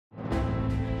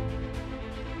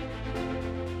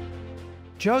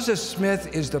Joseph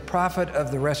Smith is the prophet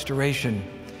of the Restoration.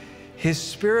 His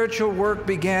spiritual work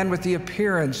began with the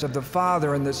appearance of the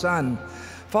Father and the Son,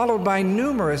 followed by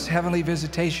numerous heavenly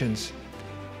visitations.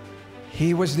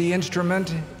 He was the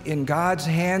instrument in God's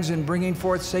hands in bringing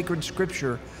forth sacred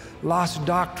scripture, lost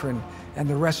doctrine, and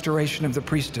the restoration of the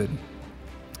priesthood.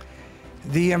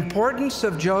 The importance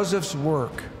of Joseph's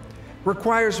work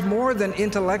requires more than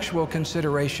intellectual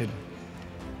consideration.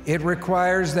 It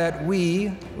requires that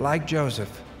we, like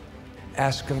Joseph,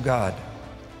 ask of God.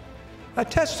 A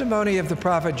testimony of the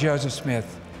prophet Joseph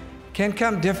Smith can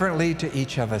come differently to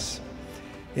each of us.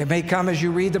 It may come as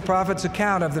you read the prophet's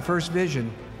account of the first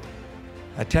vision.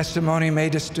 A testimony may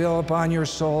distill upon your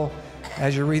soul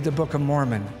as you read the Book of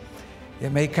Mormon.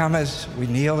 It may come as we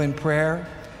kneel in prayer,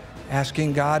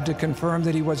 asking God to confirm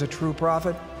that he was a true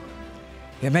prophet.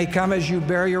 It may come as you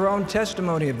bear your own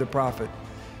testimony of the prophet,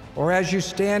 or as you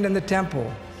stand in the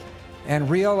temple and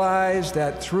realize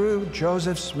that through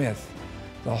Joseph Smith,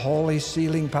 the holy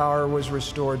sealing power was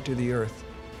restored to the earth.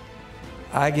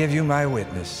 I give you my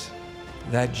witness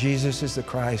that Jesus is the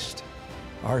Christ,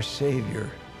 our Savior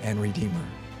and Redeemer.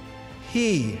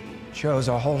 He chose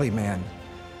a holy man,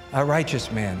 a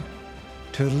righteous man,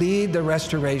 to lead the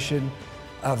restoration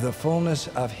of the fullness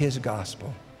of his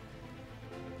gospel.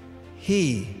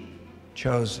 He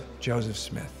chose Joseph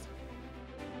Smith.